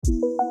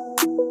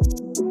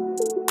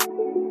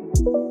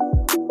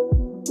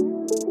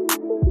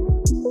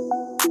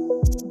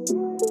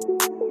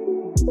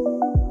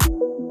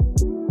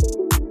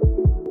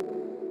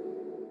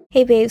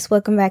Hey babes,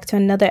 welcome back to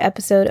another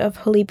episode of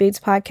Holy Babes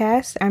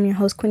Podcast. I'm your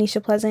host,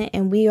 Quenisha Pleasant,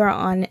 and we are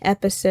on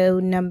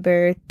episode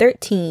number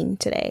 13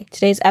 today.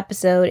 Today's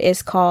episode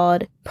is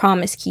called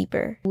Promise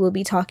Keeper. We'll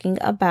be talking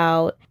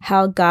about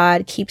how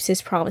God keeps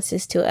his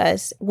promises to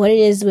us, what it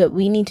is that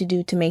we need to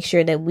do to make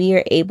sure that we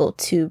are able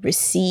to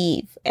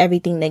receive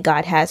everything that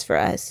God has for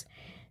us.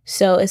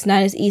 So it's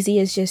not as easy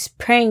as just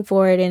praying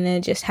for it and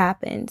it just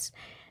happens.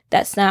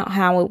 That's not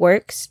how it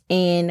works.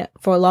 And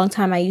for a long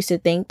time, I used to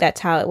think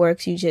that's how it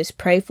works. You just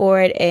pray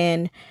for it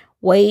and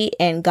wait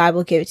and God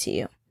will give it to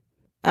you.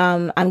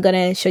 I'm going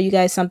to show you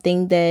guys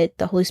something that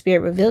the Holy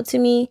Spirit revealed to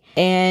me.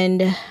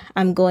 And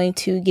I'm going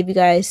to give you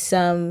guys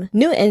some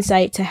new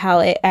insight to how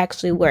it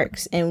actually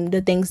works and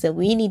the things that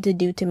we need to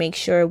do to make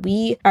sure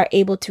we are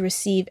able to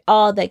receive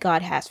all that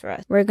God has for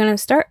us. We're going to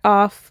start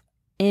off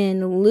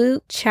in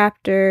Luke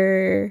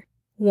chapter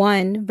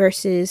 1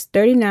 verses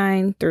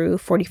 39 through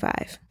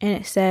 45. And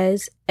it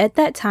says, "At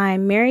that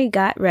time, Mary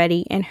got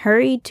ready and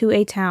hurried to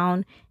a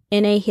town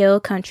in a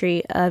hill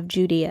country of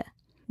Judea,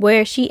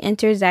 where she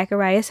entered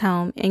Zacharias'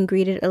 home and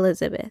greeted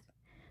Elizabeth.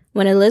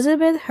 When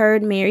Elizabeth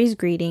heard Mary's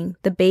greeting,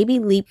 the baby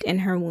leaped in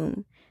her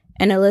womb,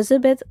 and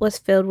Elizabeth was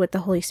filled with the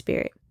Holy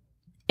Spirit.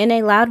 In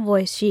a loud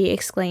voice, she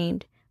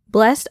exclaimed,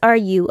 'Blessed are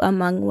you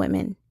among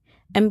women,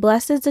 and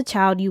blessed is the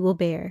child you will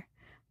bear.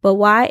 But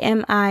why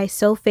am I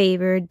so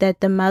favored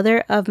that the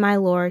mother of my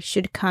Lord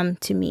should come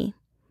to me?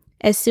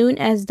 As soon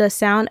as the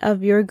sound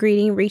of your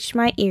greeting reached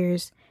my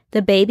ears,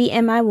 the baby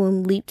in my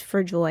womb leaped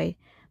for joy.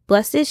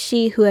 Blessed is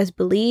she who has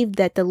believed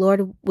that the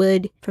Lord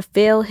would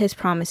fulfill his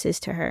promises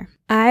to her.'"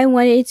 I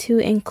wanted to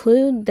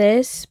include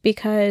this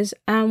because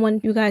I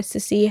want you guys to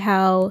see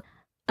how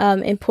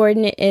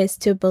important it is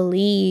to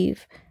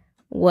believe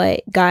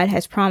what God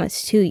has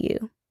promised to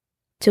you.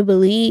 To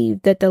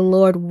believe that the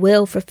Lord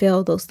will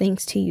fulfill those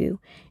things to you.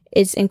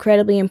 It's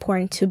incredibly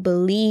important to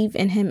believe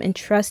in him and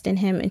trust in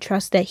him and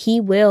trust that he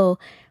will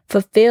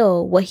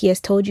fulfill what he has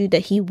told you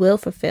that he will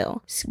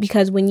fulfill.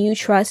 Because when you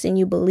trust and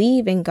you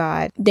believe in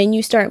God, then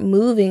you start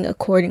moving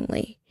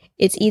accordingly.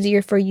 It's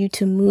easier for you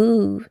to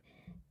move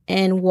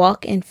and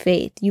walk in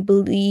faith. You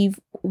believe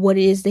what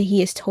it is that he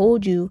has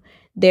told you.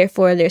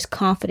 Therefore, there's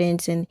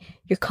confidence, and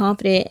you're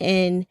confident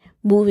in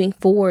moving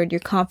forward. You're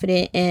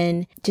confident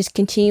in just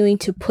continuing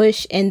to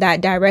push in that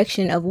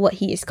direction of what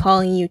he is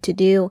calling you to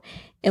do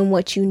and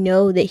what you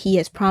know that he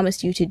has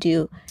promised you to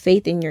do.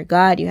 Faith in your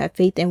God. You have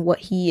faith in what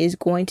he is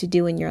going to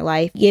do in your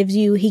life. He gives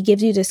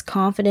you this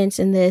confidence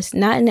in this,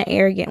 not in an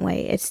arrogant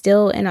way. It's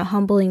still in a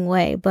humbling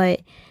way,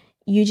 but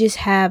you just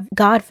have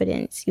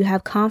Godfidence. You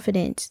have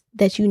confidence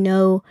that you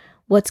know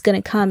what's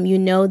going to come. You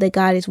know that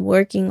God is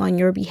working on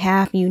your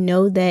behalf. You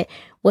know that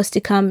what's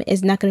to come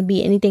is not going to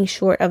be anything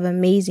short of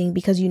amazing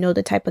because you know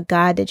the type of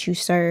God that you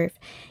serve.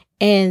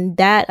 And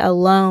that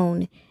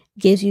alone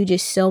gives you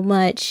just so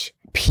much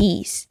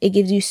peace. It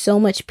gives you so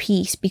much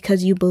peace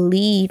because you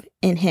believe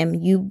in him.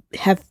 You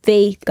have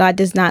faith. God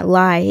does not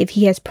lie. If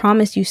he has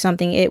promised you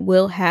something, it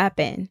will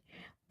happen.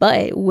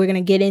 But we're going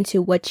to get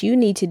into what you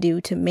need to do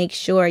to make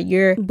sure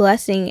your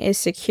blessing is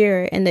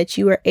secure and that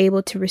you are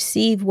able to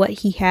receive what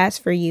he has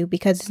for you,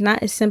 because it's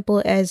not as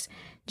simple as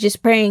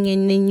just praying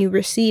and then you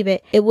receive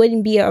it. It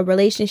wouldn't be a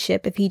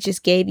relationship if he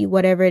just gave you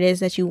whatever it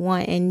is that you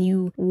want and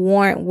you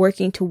weren't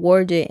working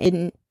towards it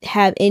and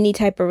have any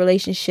type of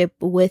relationship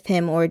with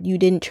him, or you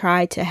didn't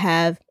try to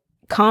have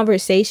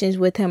conversations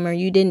with him, or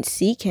you didn't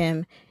seek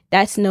him.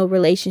 That's no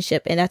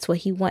relationship, and that's what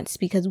he wants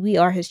because we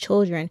are his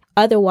children.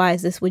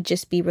 Otherwise, this would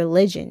just be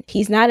religion.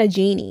 He's not a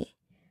genie.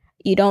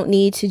 You don't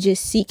need to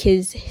just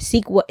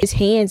seek what his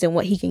hands and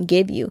what he can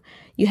give you.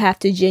 You have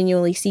to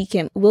genuinely seek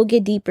him. We'll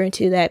get deeper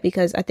into that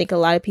because I think a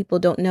lot of people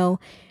don't know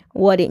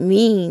what it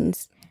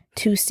means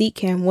to seek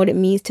him, what it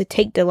means to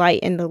take delight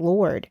in the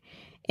Lord.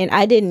 And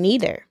I didn't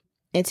either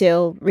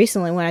until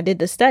recently when I did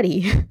the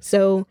study.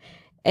 So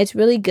it's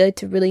really good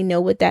to really know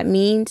what that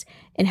means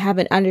and have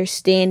an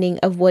understanding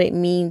of what it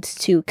means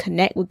to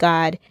connect with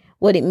God,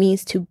 what it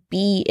means to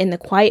be in the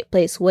quiet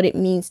place, what it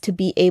means to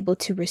be able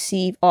to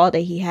receive all that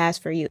he has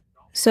for you.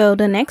 So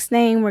the next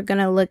thing we're going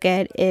to look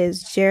at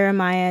is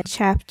Jeremiah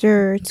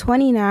chapter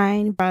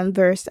 29 from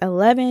verse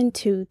 11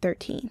 to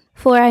 13.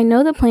 "For I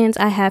know the plans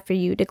I have for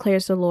you,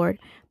 declares the Lord,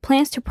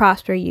 plans to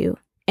prosper you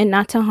and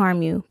not to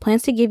harm you,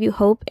 plans to give you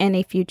hope and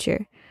a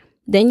future.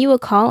 Then you will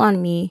call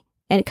on me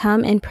and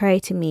come and pray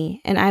to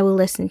me, and I will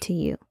listen to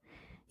you.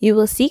 You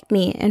will seek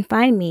me and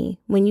find me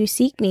when you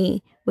seek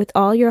me with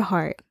all your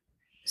heart."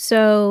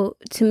 So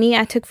to me,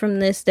 I took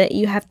from this that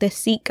you have to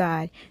seek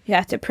God. You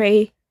have to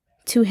pray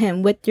to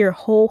him with your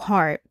whole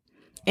heart,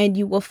 and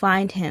you will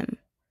find him.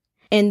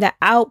 And the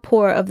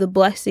outpour of the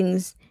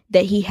blessings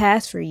that he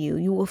has for you,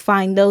 you will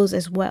find those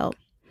as well.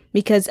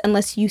 Because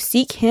unless you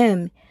seek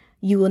him,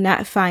 you will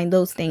not find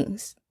those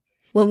things.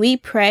 When we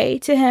pray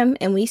to him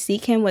and we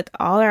seek him with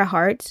all our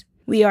hearts,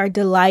 we are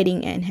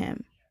delighting in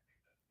him.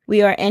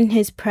 We are in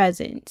his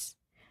presence.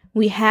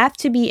 We have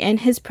to be in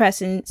his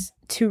presence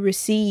to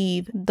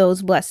receive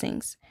those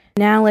blessings.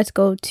 Now let's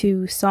go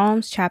to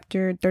Psalms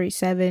chapter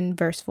 37,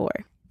 verse 4.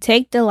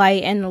 Take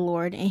delight in the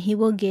Lord, and he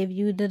will give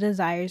you the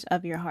desires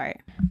of your heart.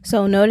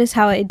 So notice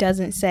how it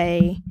doesn't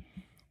say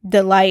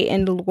delight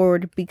in the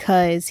Lord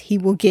because he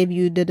will give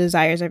you the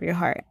desires of your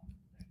heart.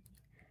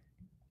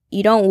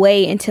 You don't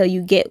wait until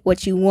you get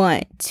what you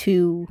want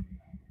to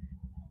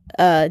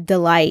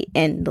delight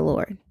in the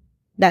Lord.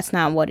 That's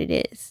not what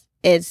it is.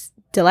 It's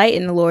delight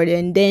in the Lord,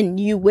 and then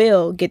you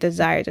will get the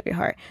desires of your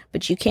heart.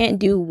 But you can't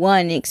do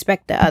one and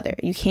expect the other.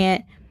 You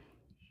can't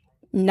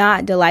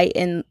not delight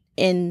in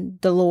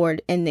the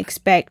Lord and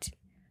expect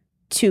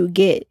to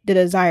get the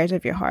desires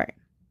of your heart.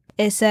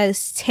 It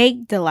says,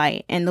 take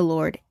delight in the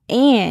Lord,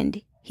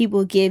 and he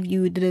will give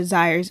you the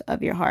desires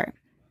of your heart.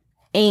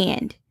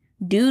 And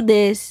do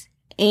this,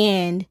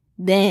 and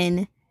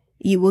then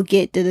you will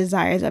get the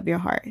desires of your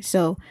heart.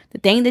 So the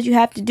thing that you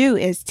have to do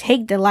is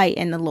take delight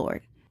in the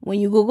Lord. When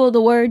you Google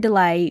the word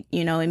delight,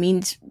 it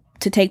means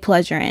to take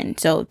pleasure in.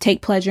 So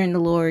take pleasure in the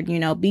Lord,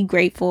 be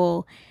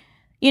grateful,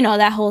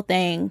 that whole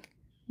thing.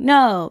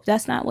 No,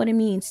 that's not what it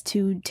means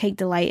to take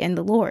delight in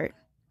the Lord.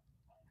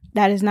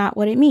 That is not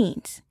what it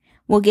means.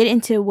 We'll get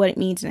into what it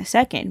means in a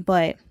second,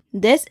 but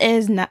this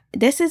is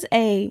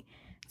a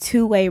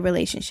two-way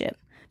relationship.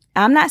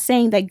 I'm not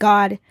saying that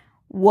God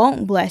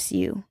won't bless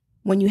you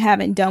when you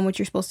haven't done what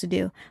you're supposed to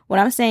do. What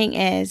I'm saying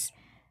is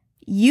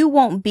you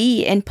won't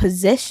be in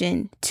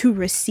position to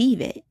receive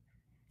it.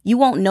 You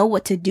won't know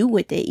what to do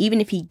with it, even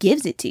if he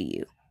gives it to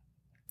you.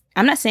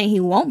 I'm not saying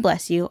he won't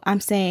bless you. I'm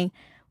saying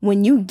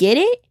when you get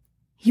it,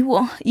 you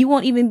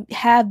won't even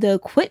have the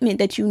equipment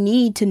that you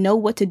need to know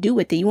what to do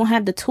with it. You won't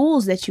have the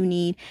tools that you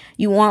need.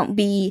 You won't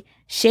be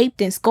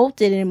shaped and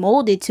sculpted and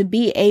molded to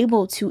be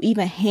able to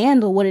even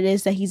handle what it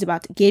is that he's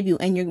about to give you.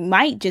 And you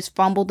might just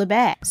fumble the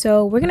bag.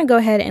 So we're going to go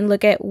ahead and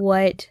look at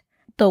what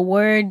the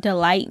word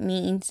delight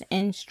means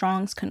in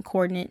Strong's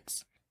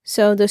Concordance.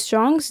 So the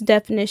Strong's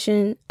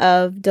definition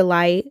of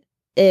delight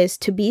is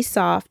to be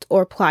soft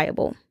or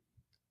pliable.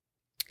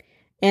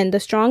 And the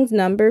Strong's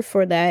number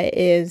for that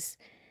is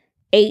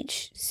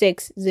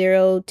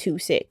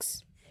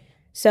H6026.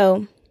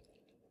 So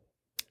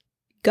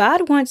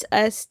God wants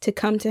us to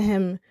come to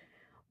him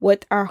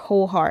with our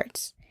whole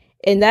hearts.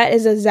 And that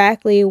is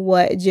exactly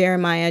what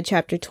Jeremiah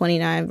chapter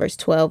 29 verse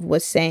 12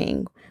 was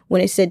saying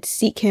when it said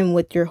seek him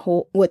with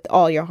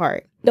all your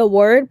heart. The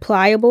word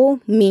pliable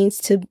means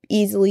to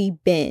easily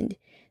bend,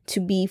 to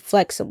be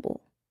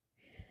flexible.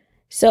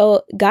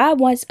 So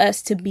God wants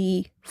us to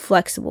be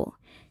flexible.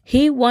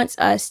 He wants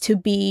us to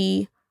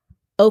be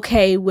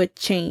okay with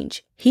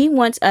change. He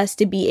wants us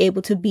to be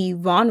able to be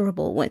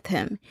vulnerable with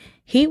him.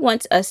 He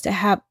wants us to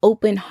have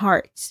open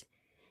hearts.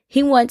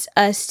 He wants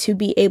us to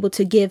be able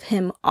to give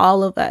him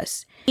all of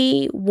us.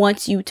 He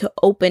wants you to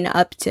open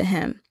up to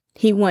him.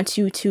 He wants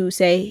you to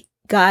say,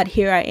 God,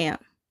 here I am.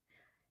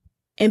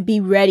 And be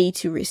ready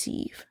to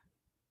receive.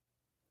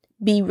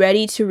 Be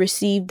ready to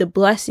receive the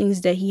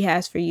blessings that he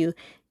has for you.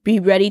 Be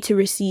ready to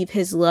receive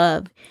his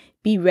love.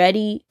 Be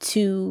ready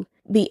to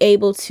be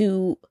able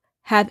to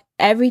have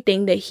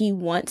everything that he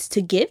wants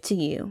to give to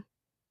you.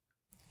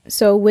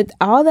 So with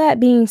all that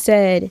being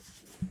said,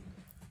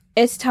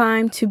 it's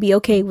time to be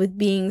okay with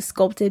being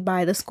sculpted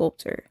by the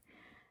sculptor.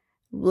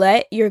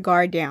 Let your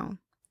guard down.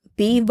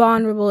 Be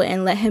vulnerable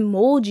and let him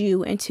mold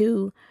you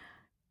into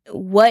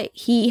what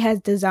he has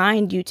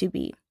designed you to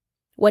be,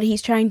 what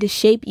he's trying to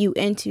shape you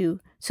into,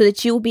 so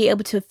that you will be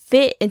able to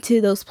fit into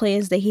those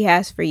plans that he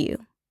has for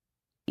you.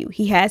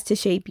 He has to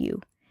shape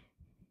you.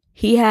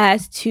 He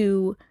has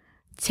to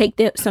take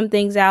some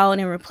things out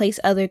and replace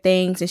other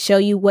things and show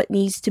you what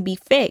needs to be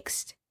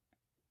fixed.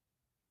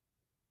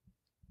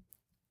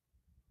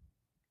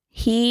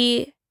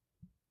 He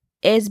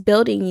is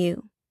building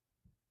you.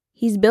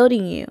 He's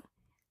building you.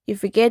 You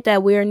forget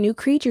that we are new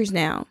creatures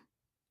now.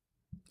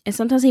 And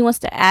sometimes he wants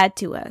to add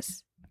to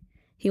us.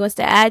 He wants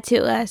to add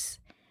to us.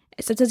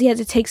 And sometimes he has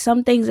to take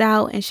some things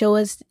out and show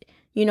us,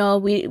 we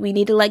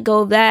need to let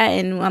go of that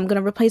and I'm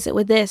going to replace it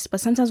with this.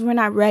 But sometimes we're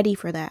not ready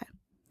for that.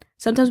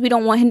 Sometimes we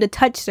don't want him to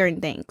touch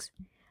certain things,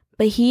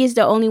 but he is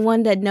the only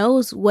one that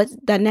knows what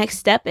the next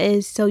step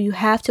is. So you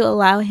have to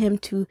allow him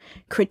to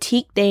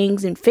critique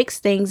things and fix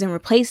things and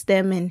replace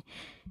them and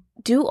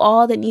do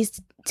all that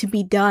needs to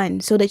be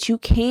done so that you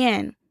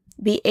can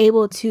be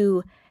able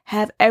to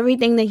have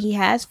everything that he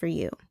has for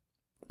you,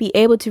 be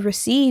able to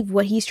receive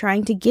what he's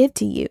trying to give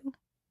to you.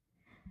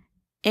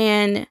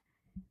 And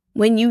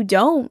when you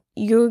don't,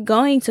 you're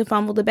going to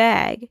fumble the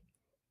bag.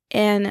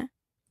 And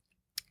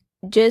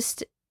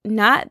just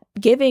not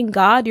giving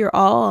God your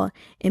all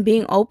and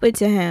being open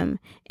to him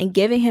and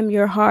giving him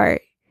your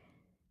heart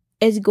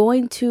is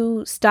going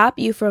to stop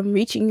you from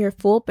reaching your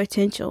full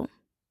potential.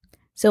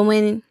 So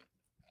when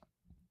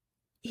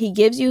he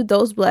gives you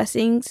those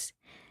blessings,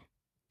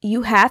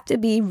 you have to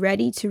be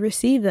ready to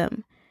receive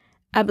them.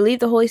 I believe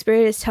the Holy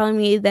Spirit is telling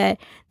me that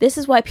this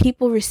is why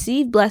people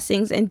receive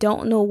blessings and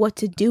don't know what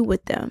to do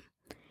with them.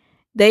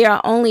 They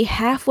are only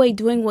halfway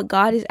doing what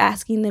God is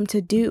asking them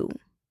to do.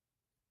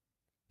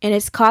 And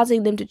it's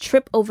causing them to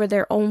trip over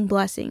their own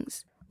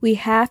blessings. We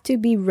have to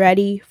be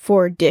ready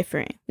for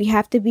different. We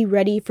have to be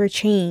ready for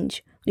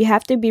change. We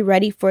have to be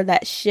ready for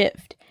that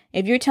shift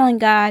If you're telling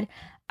God,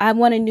 I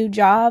want a new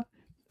job,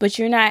 but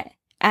you're not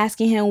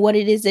asking him what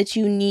it is that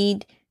you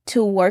need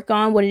to work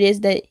on, what it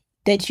is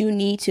that you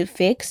need to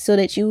fix so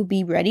that you will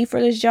be ready for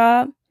this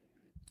job.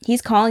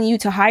 He's calling you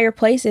to higher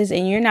places,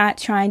 and you're not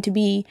trying to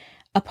be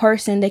a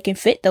person that can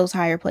fit those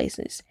higher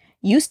places.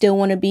 You still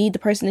want to be the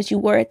person that you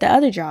were at the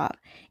other job.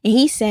 And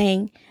he's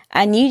saying,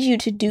 I need you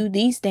to do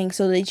these things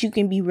so that you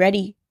can be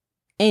ready.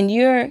 And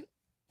you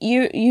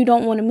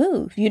don't want to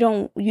move. You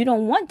don't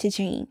want to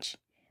change,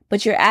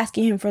 but you're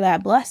asking him for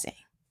that blessing.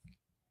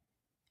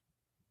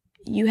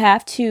 You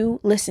have to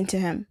listen to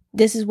him.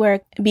 This is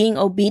where being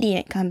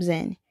obedient comes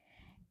in.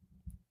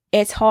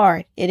 It's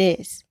hard. It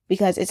is,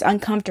 because it's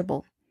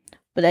uncomfortable.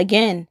 But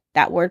again,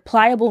 that word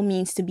pliable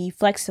means to be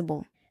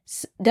flexible.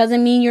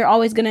 Doesn't mean you're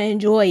always going to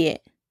enjoy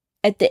it.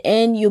 At the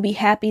end, you'll be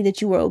happy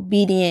that you were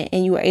obedient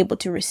and you were able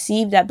to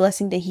receive that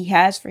blessing that he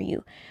has for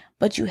you.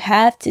 But you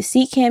have to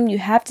seek him. You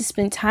have to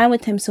spend time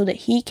with him so that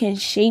he can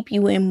shape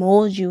you and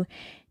mold you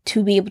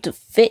to be able to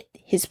fit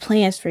his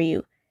plans for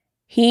you.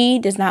 He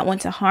does not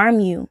want to harm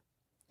you.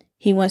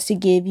 He wants to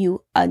give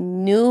you a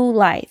new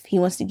life. He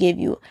wants to give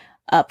you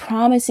a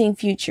promising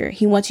future.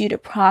 He wants you to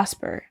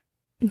prosper.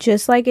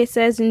 Just like it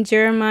says in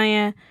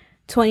Jeremiah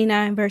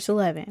 29 verse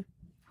 11.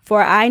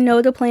 For I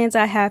know the plans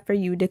I have for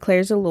you,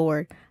 declares the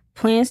Lord.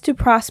 Plans to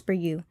prosper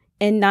you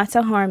and not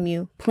to harm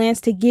you.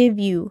 Plans to give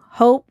you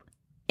hope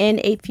and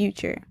a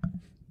future.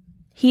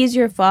 He is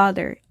your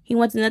Father. He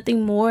wants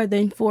nothing more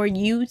than for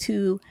you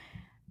to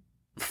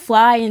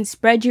fly and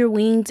spread your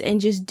wings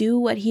and just do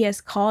what he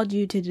has called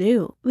you to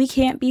do. We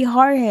can't be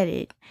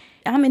hard-headed.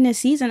 I'm in a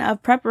season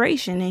of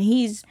preparation, and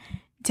he's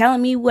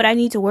telling me what I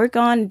need to work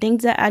on and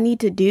things that I need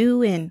to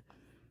do, and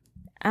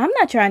I'm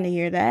not trying to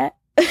hear that.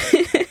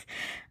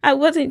 I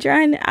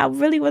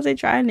really wasn't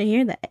trying to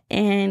hear that.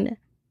 And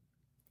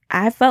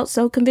I felt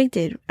so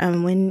convicted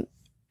when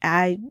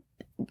I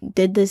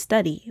did this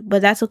study,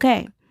 but that's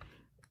okay.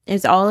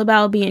 It's all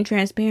about being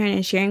transparent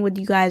and sharing with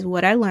you guys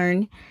what I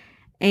learned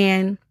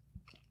and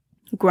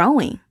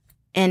growing.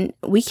 And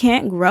we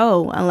can't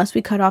grow unless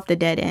we cut off the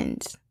dead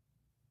ends.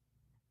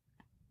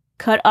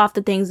 Cut off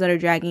the things that are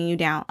dragging you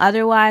down.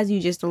 Otherwise,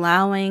 you're just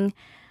allowing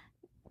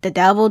the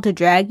devil to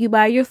drag you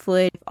by your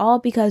foot, all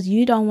because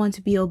you don't want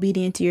to be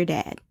obedient to your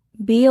dad.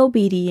 Be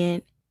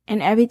obedient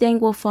and everything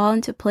will fall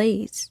into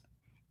place.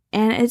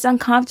 And it's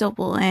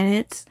uncomfortable, and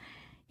it's,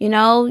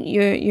 your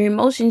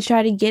emotions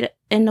try to get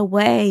in the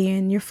way,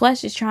 and your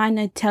flesh is trying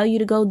to tell you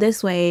to go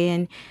this way,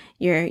 and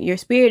your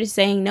spirit is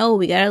saying, no,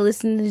 we got to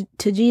listen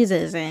to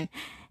Jesus, and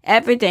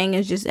everything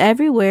is just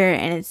everywhere,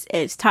 and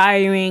it's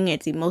tiring,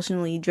 it's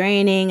emotionally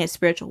draining, it's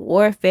spiritual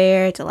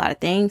warfare, it's a lot of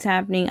things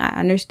happening. I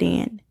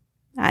understand.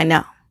 I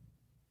know.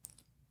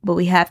 But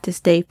we have to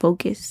stay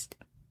focused.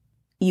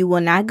 You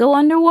will not go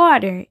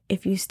underwater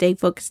if you stay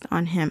focused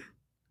on him.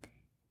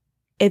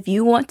 If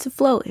you want to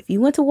float, if you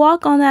want to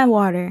walk on that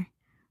water,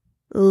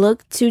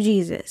 look to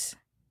Jesus.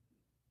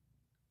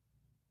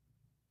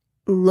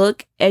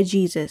 Look at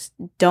Jesus.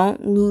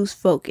 Don't lose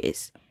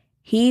focus.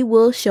 He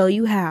will show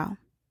you how.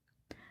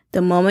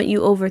 The moment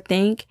you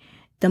overthink,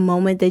 the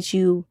moment that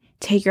you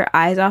take your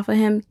eyes off of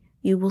him,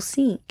 you will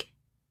sink.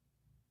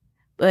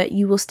 But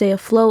you will stay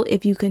afloat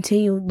if you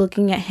continue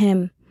looking at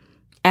him,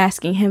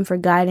 asking him for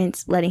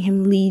guidance, letting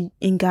him lead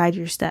and guide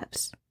your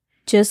steps.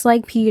 Just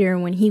like Peter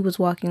when he was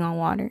walking on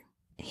water.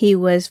 He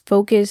was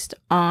focused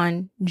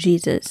on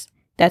Jesus.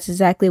 That's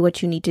exactly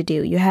what you need to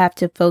do. You have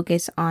to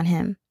focus on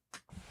him.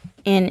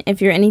 And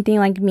if you're anything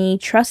like me,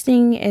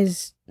 trusting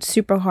is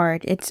super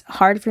hard. It's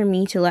hard for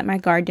me to let my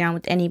guard down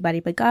with anybody,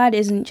 but God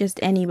isn't just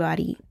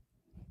anybody.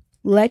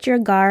 Let your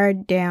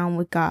guard down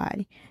with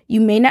God. You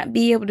may not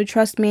be able to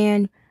trust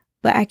man,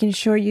 but I can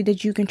assure you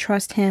that you can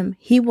trust him.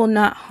 He will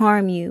not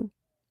harm you.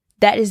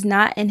 That is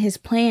not in his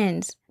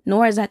plans,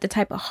 nor is that the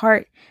type of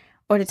heart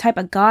or the type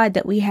of God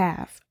that we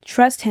have.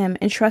 Trust him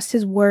and trust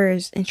his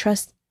words and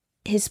trust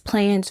his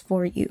plans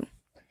for you.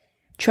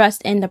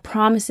 Trust in the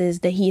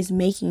promises that he is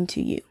making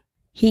to you.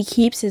 He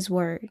keeps his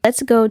word.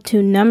 Let's go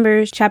to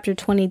Numbers chapter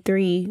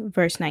 23,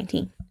 verse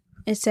 19.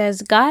 It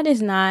says, God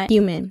is not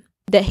human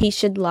that he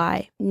should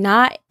lie,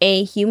 not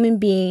a human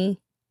being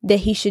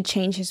that he should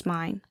change his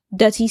mind.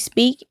 Does he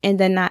speak and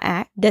then not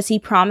act? Does he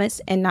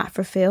promise and not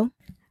fulfill?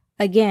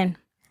 Again,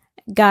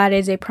 God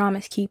is a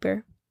promise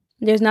keeper.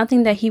 There's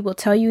nothing that he will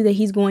tell you that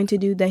he's going to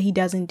do that he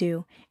doesn't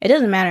do. It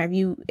doesn't matter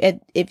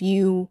if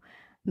you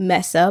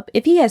mess up.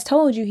 If he has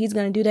told you he's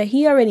going to do that,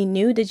 he already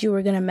knew that you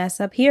were going to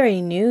mess up. He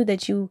already knew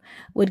that you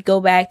would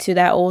go back to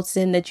that old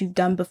sin that you've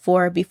done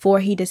before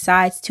he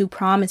decides to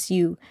promise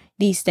you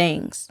these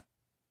things.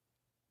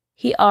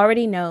 He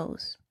already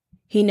knows.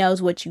 He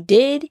knows what you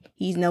did.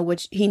 He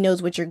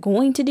knows what you're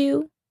going to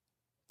do.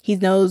 He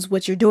knows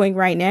what you're doing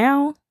right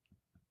now.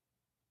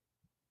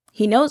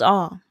 He knows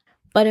all.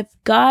 But if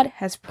God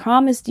has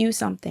promised you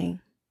something,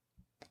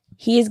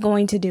 he is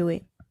going to do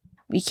it.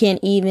 We can't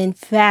even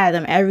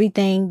fathom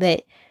everything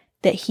that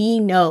he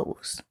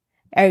knows,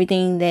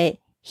 everything that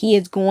he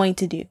is going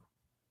to do,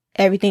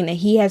 everything that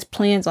he has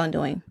plans on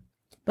doing.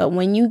 But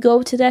when you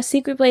go to that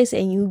secret place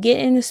and you get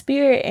in the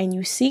spirit and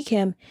you seek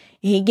him,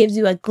 and he gives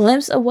you a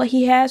glimpse of what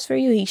he has for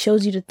you, he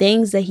shows you the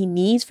things that he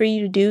needs for you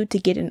to do to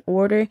get in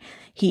order.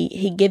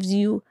 He gives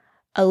you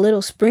a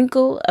little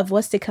sprinkle of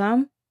what's to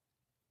come.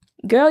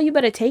 Girl, you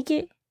better take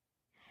it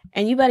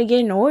and you better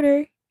get in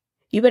order.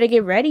 You better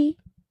get ready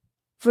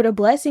for the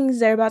blessings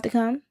that are about to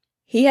come.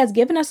 He has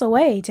given us a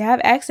way to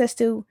have access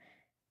to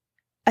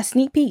a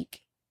sneak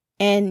peek.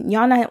 And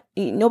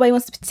nobody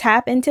wants to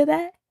tap into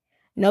that.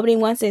 Nobody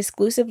wants an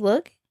exclusive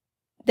look.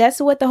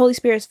 That's what the Holy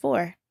Spirit's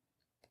for.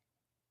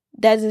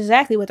 That's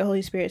exactly what the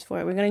Holy Spirit's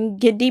for. We're going to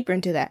get deeper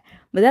into that.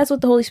 But that's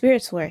what the Holy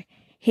Spirit's for.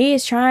 He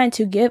is trying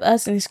to give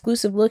us an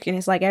exclusive look. And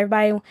it's like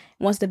everybody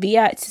wants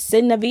to sit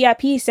in the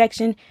VIP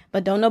section,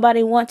 but don't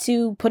nobody want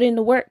to put in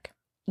the work.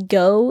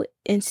 Go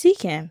and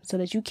seek him so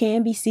that you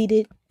can be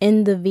seated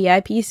in the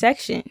VIP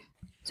section.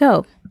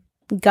 So,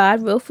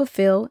 God will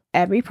fulfill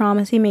every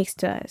promise he makes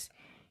to us.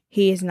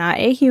 He is not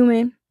a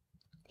human.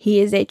 He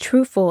is a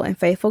truthful and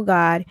faithful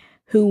God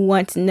who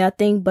wants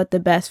nothing but the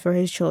best for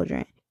his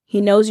children.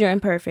 He knows you're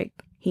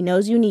imperfect. He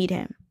knows you need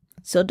him.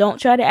 So don't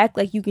try to act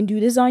like you can do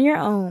this on your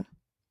own.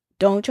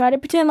 Don't try to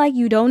pretend like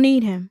you don't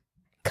need him.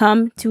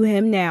 Come to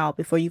him now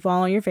before you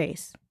fall on your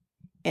face.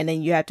 And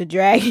then you have to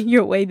drag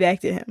your way back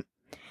to him.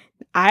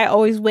 I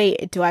always wait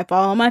until I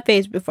fall on my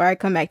face before I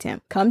come back to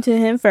him. Come to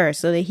him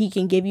first so that he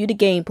can give you the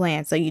game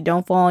plan so you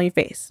don't fall on your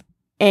face.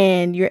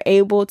 And you're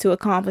able to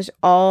accomplish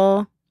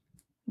all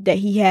that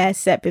he has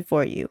set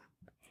before you.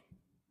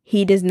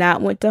 He does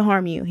not want to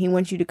harm you. He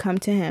wants you to come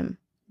to him.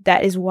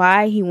 That is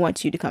why he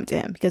wants you to come to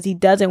him, because he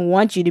doesn't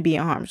want you to be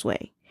in harm's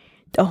way.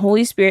 The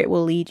Holy Spirit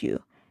will lead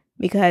you,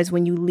 because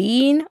when you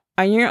lean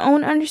on your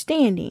own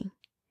understanding,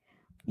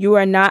 you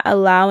are not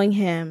allowing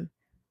him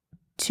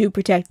to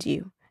protect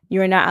you.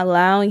 You are not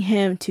allowing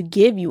him to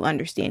give you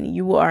understanding.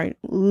 You are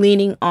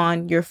leaning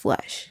on your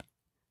flesh.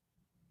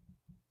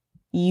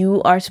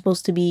 You are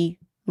supposed to be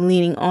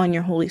leaning on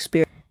your Holy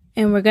Spirit.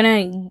 And we're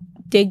going to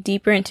dig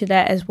deeper into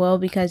that as well,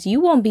 because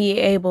you won't be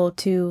able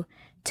to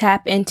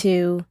tap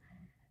into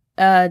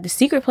the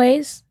secret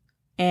place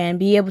and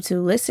be able to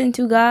listen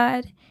to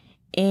God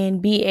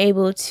and be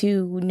able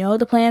to know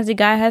the plans that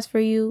God has for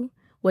you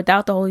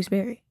without the Holy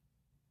Spirit.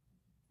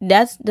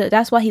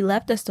 That's why he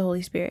left us the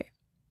Holy Spirit.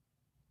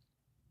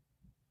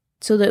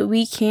 So that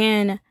we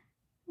can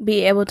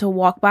be able to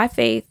walk by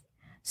faith,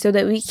 so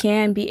that we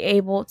can be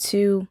able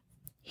to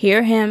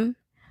hear him,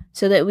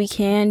 so that we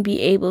can be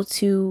able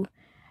to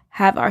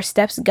have our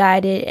steps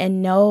guided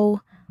and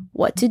know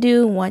what to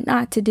do and what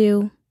not to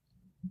do.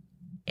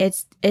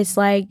 It's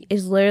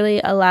literally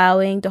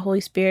allowing the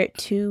Holy Spirit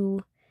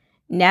to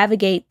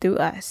navigate through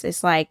us.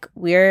 It's like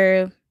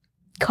we're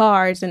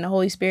cars and the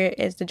Holy Spirit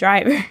is the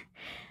driver.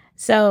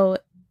 So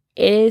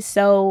it is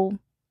so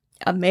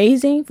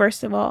amazing,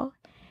 first of all.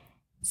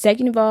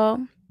 Second of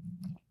all,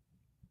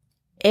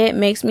 it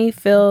makes me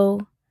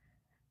feel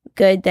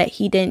good that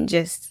he didn't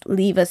just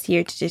leave us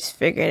here to just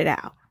figure it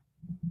out.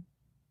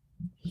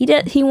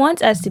 He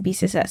wants us to be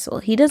successful.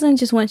 He doesn't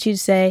just want you to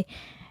say,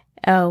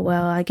 oh,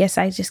 well, I guess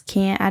I just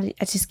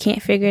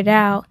can't figure it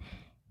out.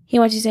 He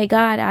wants you to say,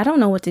 God, I don't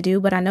know what to do,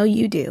 but I know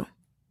you do.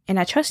 And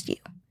I trust you.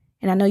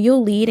 And I know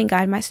you'll lead and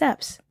guide my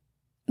steps.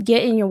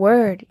 Get in your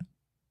word.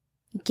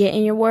 Get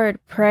in your word.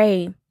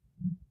 Pray.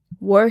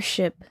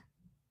 Worship.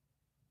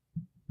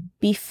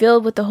 Be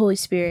filled with the Holy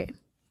Spirit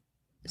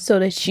so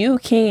that you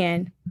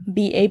can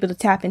be able to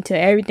tap into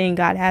everything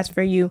God has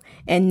for you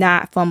and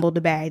not fumble the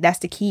bag. That's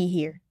the key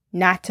here.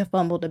 Not to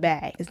fumble the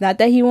bag. It's not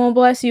that he won't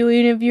bless you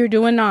even if you're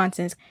doing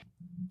nonsense.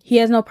 He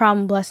has no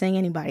problem blessing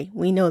anybody.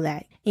 We know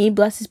that. And he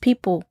blesses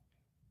people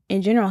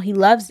in general. He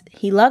loves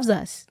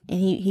us and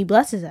he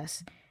blesses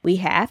us. We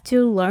have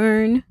to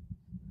learn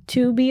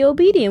to be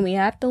obedient. We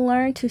have to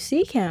learn to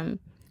seek him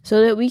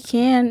so that we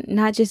can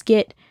not just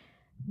get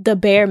the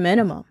bare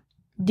minimum.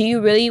 Do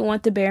you really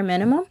want the bare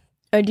minimum?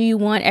 Or do you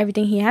want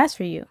everything he has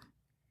for you?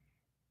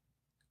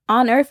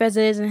 On earth as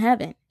it is in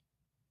heaven.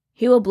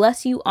 He will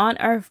bless you on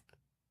earth.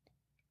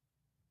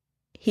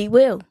 He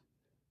will.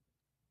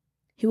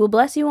 He will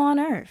bless you on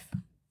earth.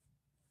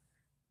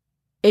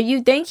 If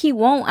you think he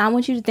won't, I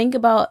want you to think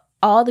about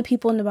all the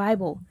people in the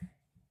Bible.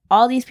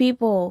 All these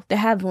people that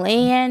have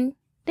land.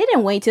 They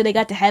didn't wait till they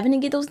got to heaven to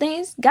get those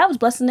things. God was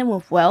blessing them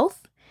with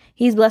wealth.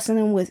 He's blessing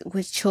them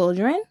with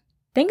children.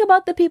 Think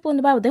about the people in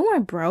the Bible. They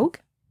weren't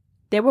broke.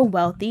 They were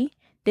wealthy.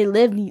 They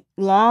lived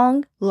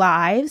long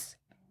lives.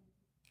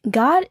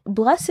 God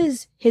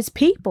blesses his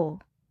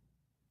people.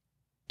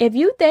 If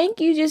you think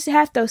you just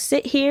have to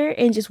sit here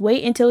and just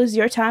wait until it's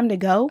your time to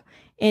go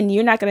and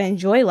you're not going to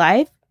enjoy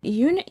life,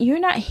 you're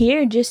not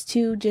here just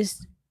to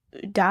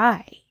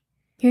die.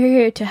 You're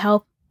here to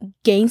help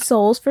gain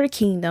souls for the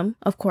kingdom,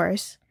 of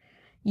course.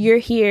 You're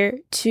here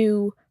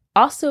to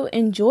also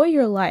enjoy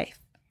your life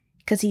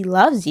because he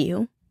loves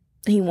you.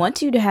 He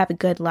wants you to have a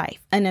good life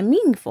and a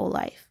meaningful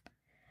life.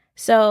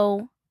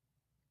 So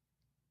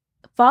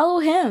follow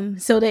him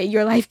so that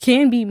your life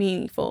can be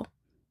meaningful.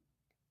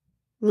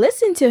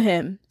 Listen to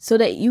him so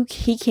that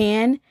he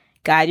can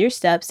guide your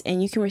steps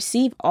and you can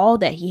receive all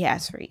that he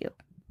has for you.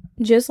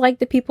 Just like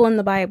the people in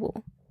the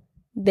Bible,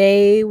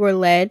 they were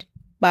led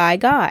by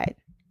God,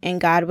 and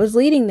God was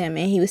leading them,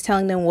 and he was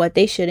telling them what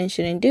they should and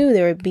shouldn't do.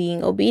 They were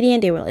being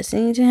obedient. They were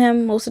listening to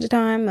him most of the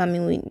time. I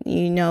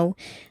mean,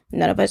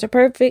 none of us are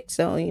perfect,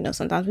 so,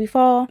 sometimes we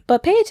fall,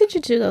 but pay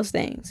attention to those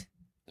things.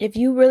 If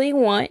you really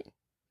want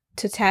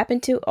to tap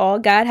into all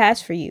God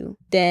has for you,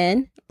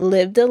 then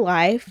live the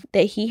life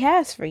that he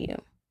has for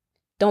you.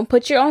 Don't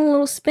put your own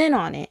little spin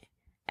on it.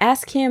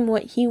 Ask him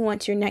what he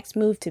wants your next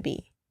move to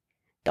be.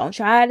 Don't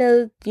try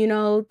to do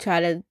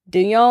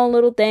your own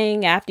little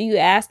thing after you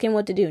ask him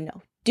what to do.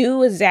 No.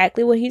 Do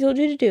exactly what he told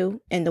you to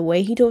do and the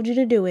way he told you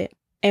to do it,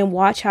 and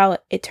watch how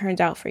it turns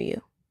out for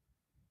you.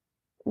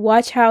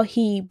 Watch how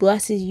he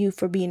blesses you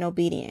for being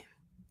obedient.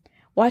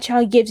 Watch how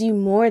he gives you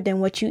more than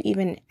what you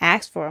even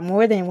asked for,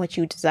 more than what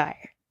you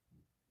desire.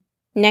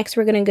 Next,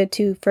 we're going to go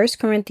to 1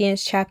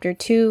 Corinthians chapter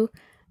 2,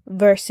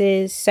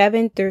 verses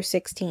 7 through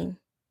 16.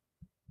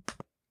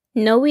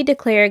 Know we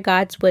declare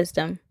God's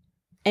wisdom,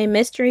 a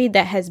mystery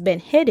that has been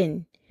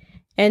hidden,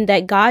 and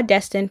that God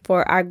destined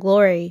for our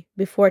glory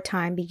before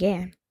time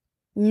began.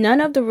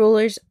 None of the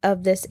rulers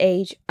of this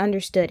age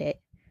understood it,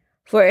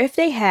 for if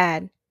they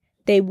had,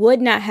 they would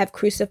not have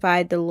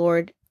crucified the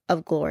Lord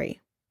of glory.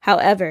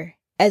 However,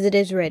 as it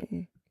is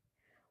written,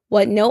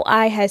 what no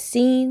eye has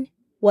seen,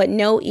 what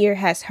no ear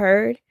has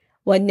heard,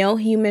 what no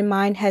human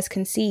mind has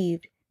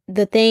conceived,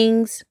 the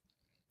things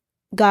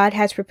God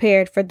has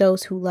prepared for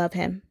those who love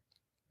him.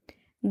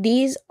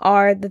 These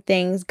are the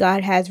things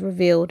God has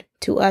revealed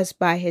to us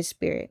by his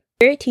Spirit.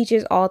 Spirit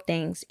teaches all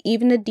things,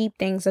 even the deep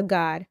things of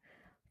God.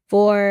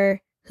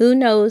 For who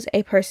knows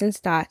a person's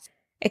thoughts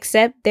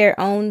except their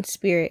own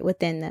spirit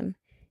within them?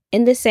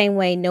 In the same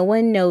way, no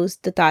one knows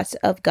the thoughts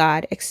of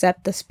God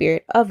except the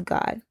Spirit of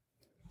God.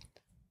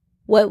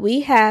 What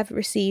we have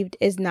received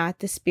is not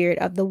the spirit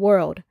of the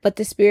world, but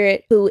the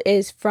Spirit who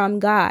is from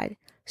God,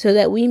 so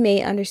that we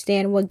may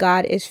understand what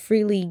God is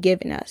freely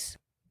given us.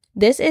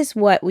 This is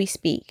what we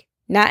speak,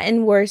 not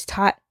in words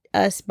taught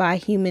us by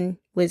human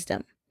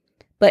wisdom,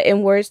 but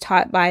in words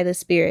taught by the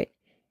Spirit,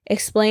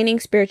 explaining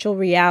spiritual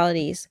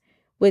realities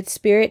with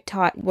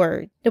Spirit-taught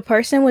word. The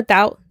person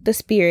without the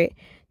Spirit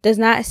does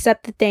not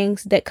accept the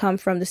things that come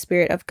from the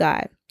Spirit of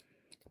God,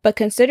 but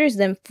considers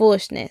them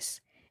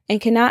foolishness, and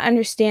cannot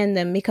understand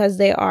them because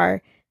they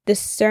are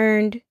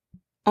discerned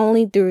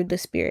only through the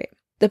Spirit.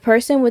 The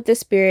person with the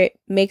Spirit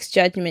makes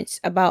judgments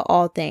about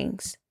all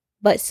things,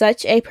 but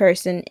such a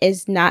person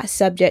is not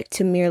subject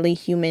to merely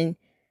human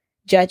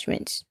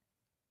judgments.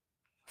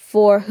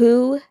 For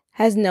who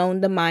has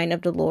known the mind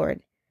of the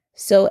Lord,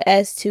 so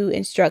as to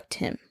instruct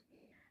him?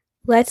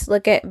 Let's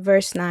look at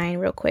verse 9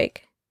 real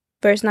quick.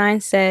 Verse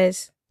 9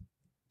 says,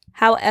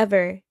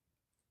 however,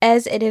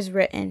 as it is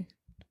written,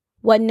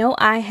 what no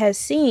eye has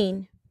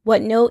seen,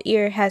 what no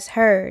ear has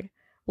heard,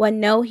 what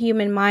no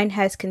human mind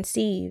has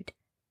conceived,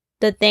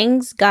 the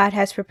things God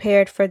has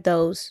prepared for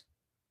those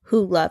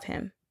who love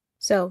him.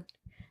 So,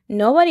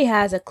 nobody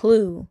has a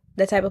clue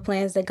the type of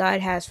plans that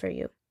God has for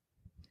you.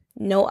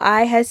 No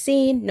eye has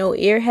seen, no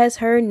ear has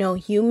heard,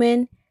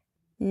 nobody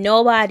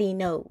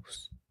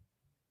knows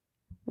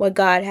what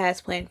God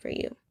has planned for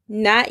you.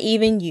 Not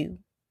even you.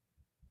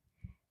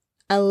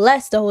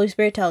 Unless the Holy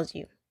Spirit tells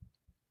you.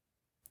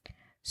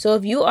 So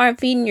if you aren't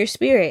feeding your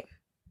spirit,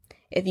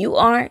 if you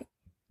aren't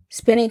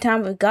spending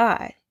time with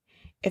God,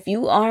 if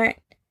you aren't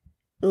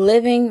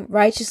living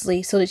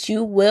righteously so that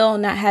you will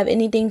not have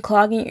anything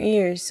clogging your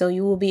ears so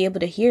you will be able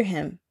to hear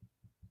him,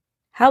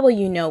 how will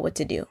you know what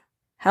to do?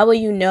 How will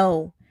you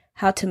know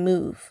how to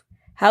move?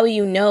 How will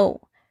you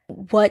know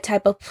what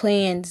type of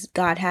plans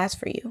God has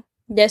for you?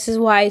 This is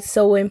why it's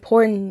so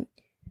important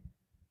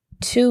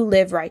to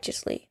live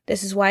righteously.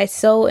 This is why it's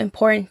so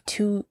important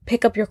to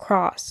pick up your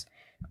cross.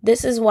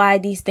 This is why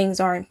these things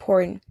are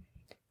important.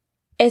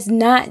 It's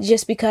not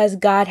just because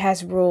God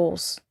has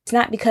rules. It's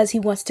not because he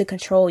wants to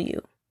control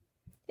you.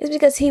 It's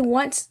because he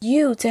wants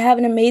you to have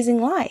an amazing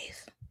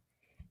life.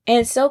 And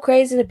it's so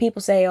crazy that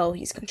people say, oh,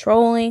 he's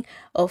controlling.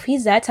 Oh, if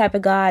he's that type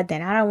of God,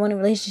 then I don't want a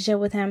relationship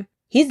with him.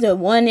 He's the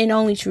one and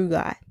only true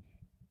God.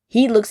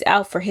 He looks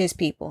out for his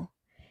people.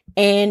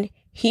 And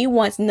he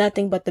wants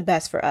nothing but the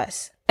best for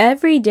us.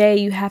 Every day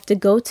you have to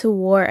go to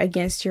war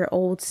against your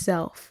old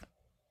self.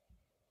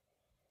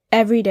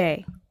 Every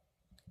day.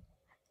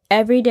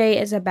 Every day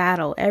is a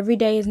battle. Every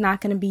day is not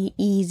going to be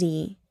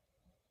easy.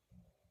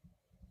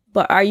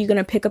 But are you going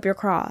to pick up your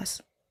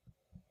cross?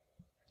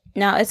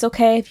 Now, it's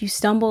okay if you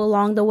stumble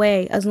along the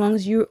way, as long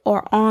as you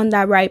are on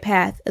that right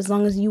path, as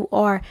long as you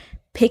are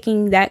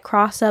picking that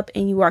cross up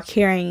and you are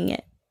carrying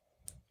it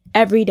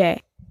every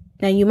day.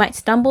 Now, you might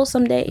stumble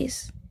some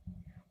days,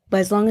 but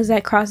as long as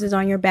that cross is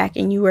on your back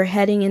and you are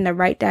heading in the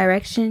right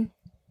direction,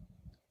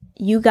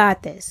 you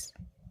got this.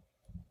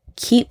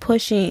 Keep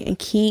pushing and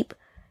keep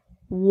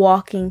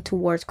walking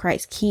towards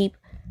Christ. Keep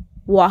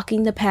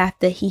walking the path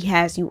that he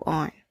has you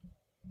on.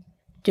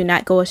 Do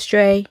not go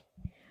astray.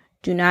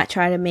 Do not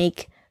try to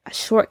make a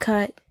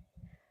shortcut.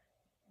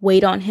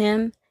 Wait on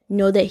him.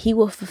 Know that he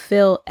will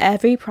fulfill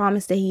every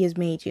promise that he has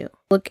made you.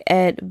 Look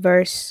at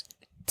verse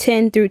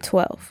 10 through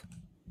 12.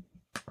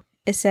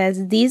 it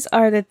says, "These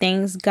are the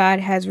things God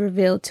has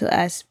revealed to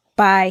us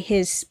by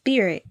his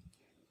Spirit.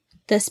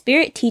 The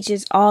Spirit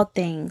teaches all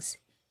things,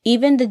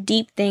 even the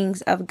deep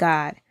things of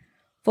God.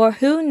 For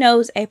who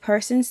knows a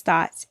person's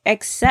thoughts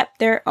except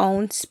their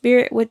own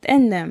spirit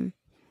within them?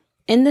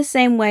 In the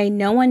same way,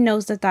 no one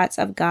knows the thoughts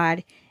of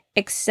God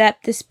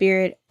except the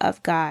Spirit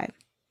of God.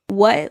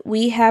 What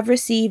we have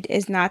received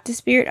is not the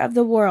spirit of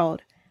the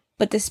world,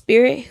 but the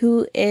Spirit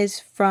who is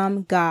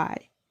from God,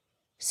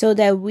 so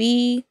that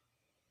we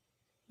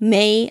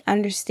may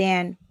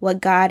understand what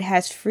God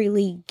has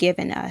freely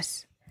given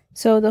us."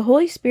 So the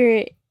Holy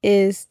Spirit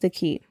is the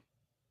key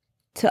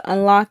to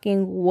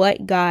unlocking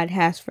what God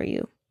has for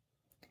you.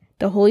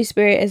 The Holy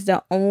Spirit is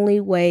the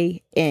only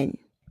way in.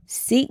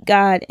 Seek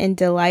God and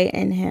delight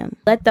in him.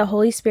 Let the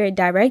Holy Spirit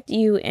direct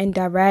you and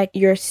direct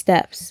your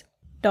steps.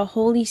 The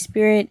Holy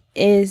Spirit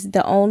is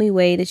the only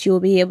way that you will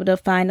be able to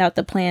find out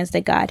the plans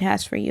that God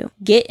has for you.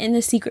 Get in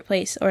the secret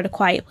place or the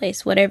quiet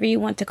place, whatever you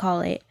want to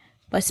call it.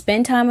 But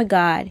spend time with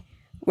God,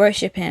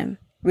 worship him,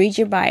 read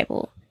your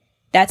Bible.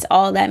 That's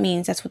all that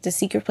means. That's what the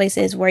secret place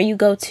is, where you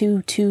go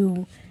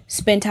to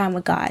spend time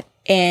with God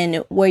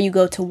and where you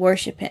go to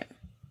worship him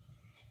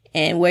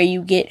and where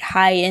you get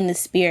high in the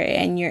spirit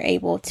and you're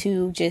able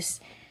to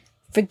just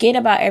forget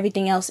about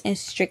everything else and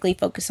strictly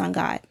focus on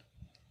God.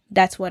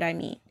 That's what I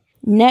mean.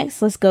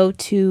 Next, let's go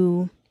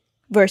to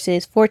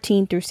verses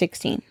 14 through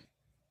 16.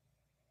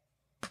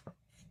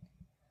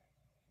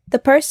 "The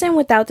person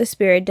without the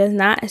Spirit does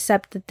not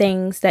accept the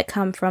things that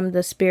come from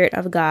the Spirit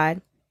of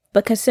God,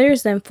 but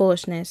considers them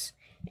foolishness,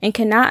 and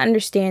cannot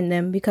understand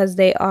them because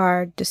they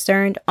are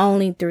discerned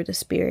only through the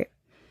Spirit.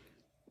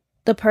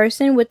 The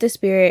person with the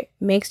Spirit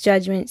makes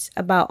judgments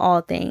about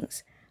all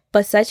things,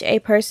 but such a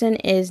person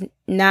is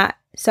not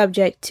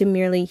subject to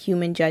merely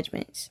human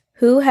judgments.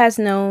 Who has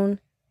known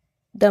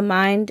the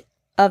mind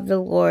of the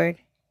Lord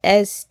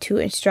as to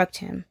instruct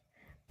him?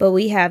 But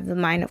we have the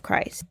mind of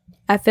Christ."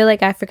 I feel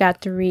like I forgot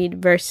to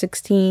read verse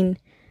 16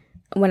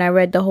 when I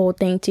read the whole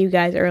thing to you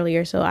guys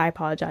earlier, so I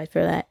apologize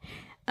for that.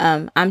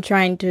 I'm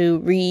trying to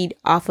read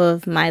off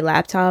of my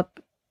laptop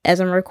as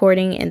I'm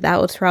recording, and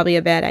that was probably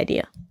a bad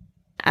idea.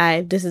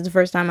 This is the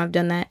first time I've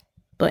done that.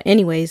 But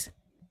anyways,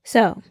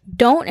 so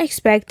don't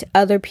expect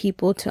other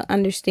people to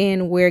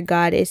understand where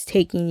God is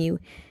taking you,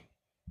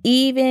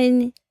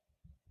 even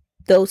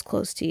those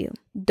close to you.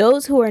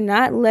 Those who are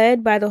not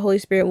led by the Holy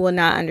Spirit will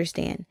not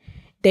understand.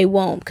 They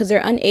won't, because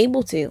they're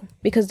unable to,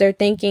 because they're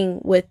thinking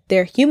with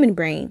their human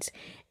brains.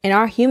 And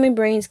our human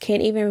brains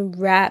can't even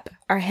wrap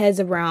our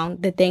heads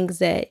around the things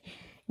that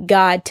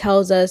God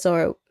tells us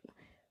or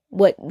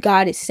what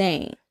God is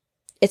saying.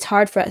 It's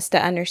hard for us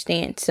to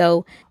understand.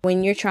 So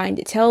when you're trying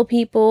to tell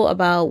people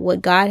about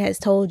what God has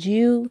told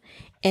you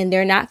and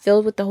they're not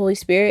filled with the Holy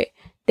Spirit,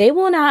 they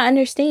will not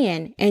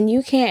understand, and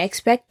you can't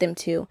expect them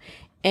to.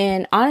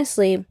 And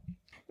honestly,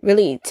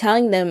 really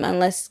telling them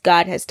unless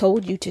God has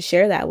told you to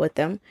share that with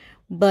them.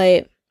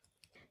 But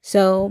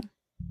so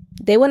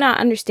they will not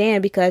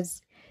understand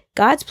because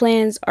God's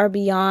plans are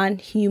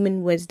beyond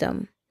human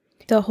wisdom.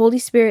 The Holy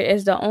Spirit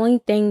is the only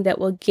thing that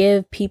will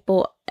give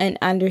people an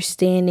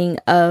understanding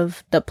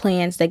of the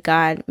plans that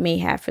God may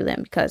have for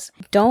them. Because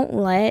don't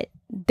let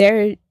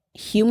their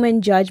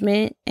human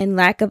judgment and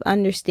lack of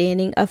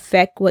understanding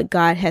affect what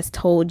God has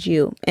told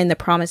you and the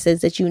promises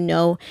that you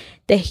know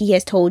that he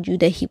has told you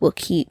that he will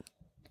keep.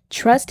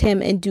 Trust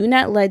him and do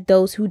not let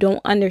those who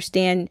don't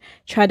understand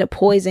try to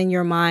poison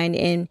your mind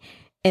and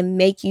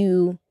make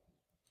you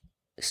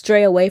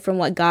stray away from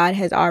what God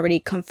has already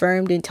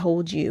confirmed and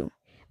told you,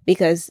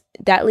 because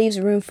that leaves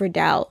room for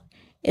doubt.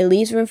 It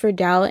leaves room for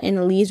doubt, and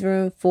it leaves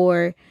room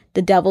for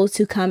the devil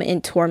to come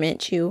and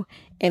torment you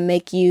and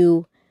make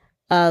you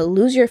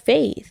lose your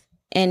faith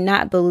and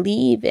not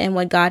believe in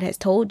what God has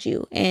told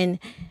you and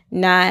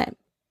not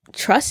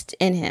trust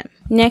in him.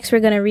 Next, we're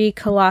going to read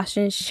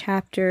Colossians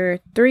chapter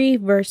 3,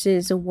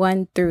 verses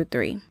 1 through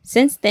 3.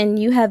 "Since then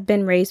you have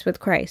been raised with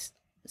Christ.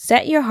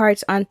 Set your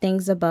hearts on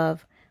things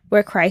above,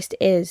 where Christ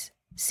is,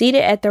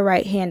 seated at the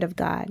right hand of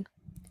God.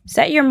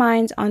 Set your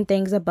minds on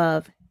things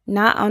above,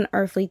 not on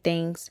earthly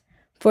things,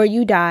 for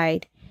you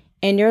died,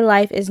 and your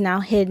life is now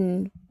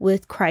hidden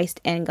with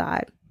Christ in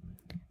God.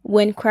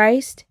 When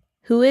Christ,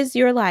 who is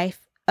your life,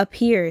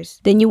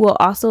 appears, then you will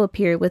also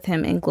appear with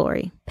him in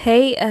glory."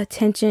 Pay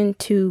attention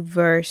to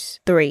verse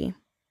 3.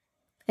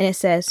 And it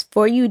says,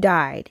 "For you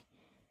died,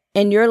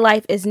 and your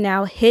life is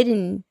now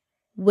hidden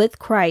with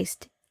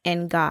Christ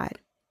in God."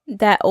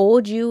 That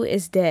old you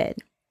is dead.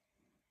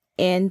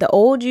 And the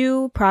old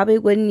you probably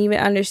wouldn't even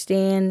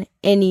understand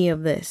any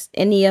of this,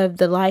 any of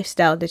the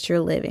lifestyle that you're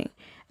living.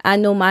 I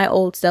know my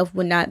old self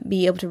would not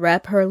be able to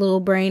wrap her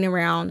little brain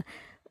around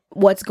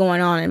what's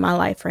going on in my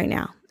life right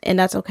now. And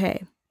that's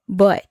okay.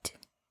 But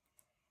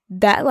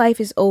that life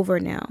is over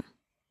now.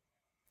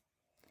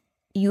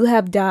 You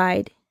have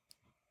died,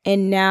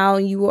 and now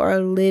you are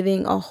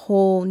living a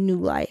whole new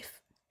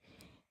life.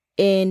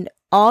 And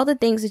all the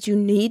things that you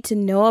need to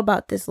know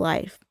about this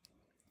life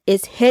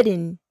is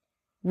hidden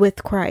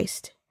with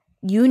Christ.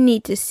 You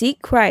need to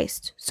seek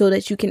Christ so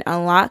that you can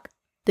unlock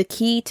the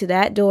key to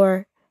that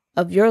door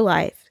of your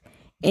life,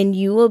 and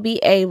you will be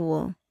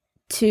able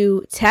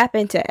to tap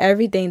into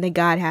everything that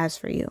God has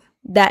for you.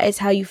 That is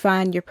how you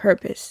find your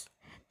purpose.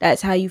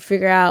 That's how you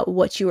figure out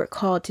what you are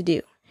called to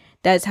do.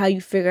 That's how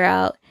you figure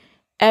out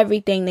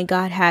everything that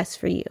God has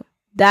for you.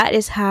 That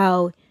is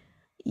how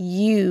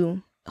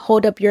you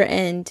hold up your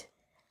end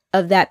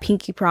of that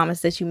pinky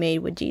promise that you made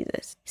with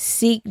Jesus.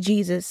 Seek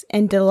Jesus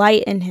and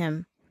delight in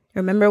him.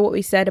 Remember what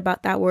we said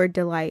about that word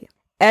delight.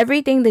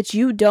 Everything that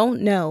you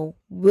don't know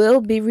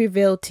will be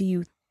revealed to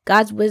you.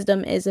 God's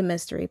wisdom is a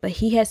mystery, but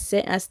he has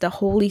sent us the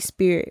Holy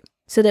Spirit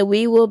so that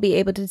we will be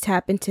able to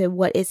tap into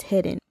what is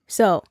hidden.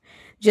 So,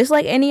 just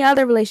like any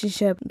other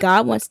relationship,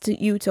 God wants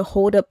you to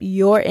hold up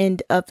your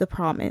end of the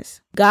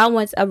promise. God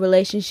wants a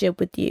relationship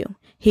with you.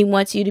 He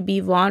wants you to be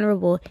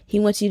vulnerable. He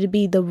wants you to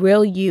be the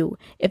real you.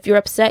 If you're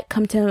upset,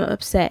 come to him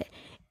upset.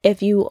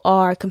 If you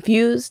are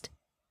confused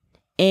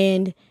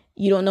and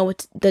you don't know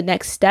what the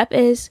next step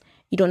is,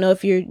 you don't know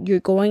if you're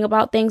going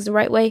about things the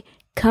right way,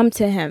 come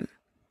to him.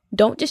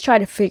 Don't just try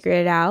to figure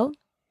it out.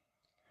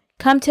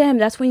 Come to him.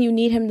 That's when you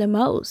need him the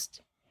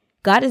most.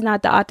 God is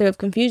not the author of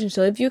confusion.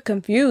 So if you're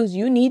confused,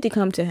 you need to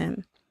come to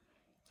him.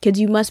 Because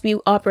you must be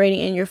operating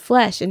in your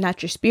flesh and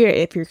not your spirit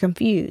if you're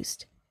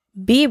confused.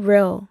 Be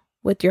real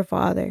with your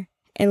Father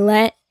and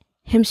let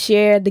him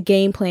share the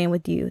game plan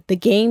with you, the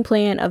game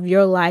plan of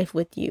your life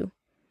with you.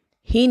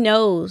 He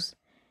knows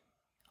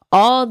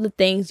all the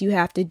things you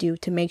have to do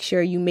to make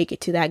sure you make it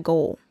to that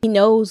goal. He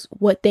knows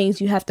what things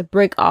you have to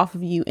break off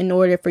of you in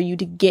order for you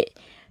to get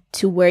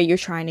to where you're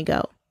trying to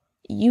go.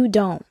 You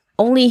don't.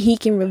 Only he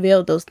can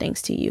reveal those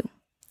things to you.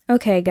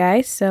 Okay,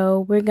 guys,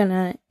 so we're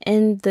gonna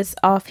end this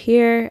off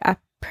here. I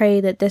pray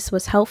that this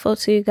was helpful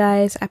to you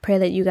guys. I pray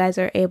that you guys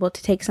are able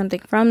to take something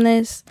from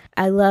this.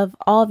 I love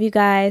all of you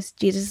guys.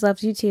 Jesus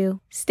loves you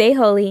too. Stay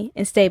holy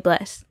and stay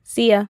blessed.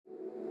 See ya.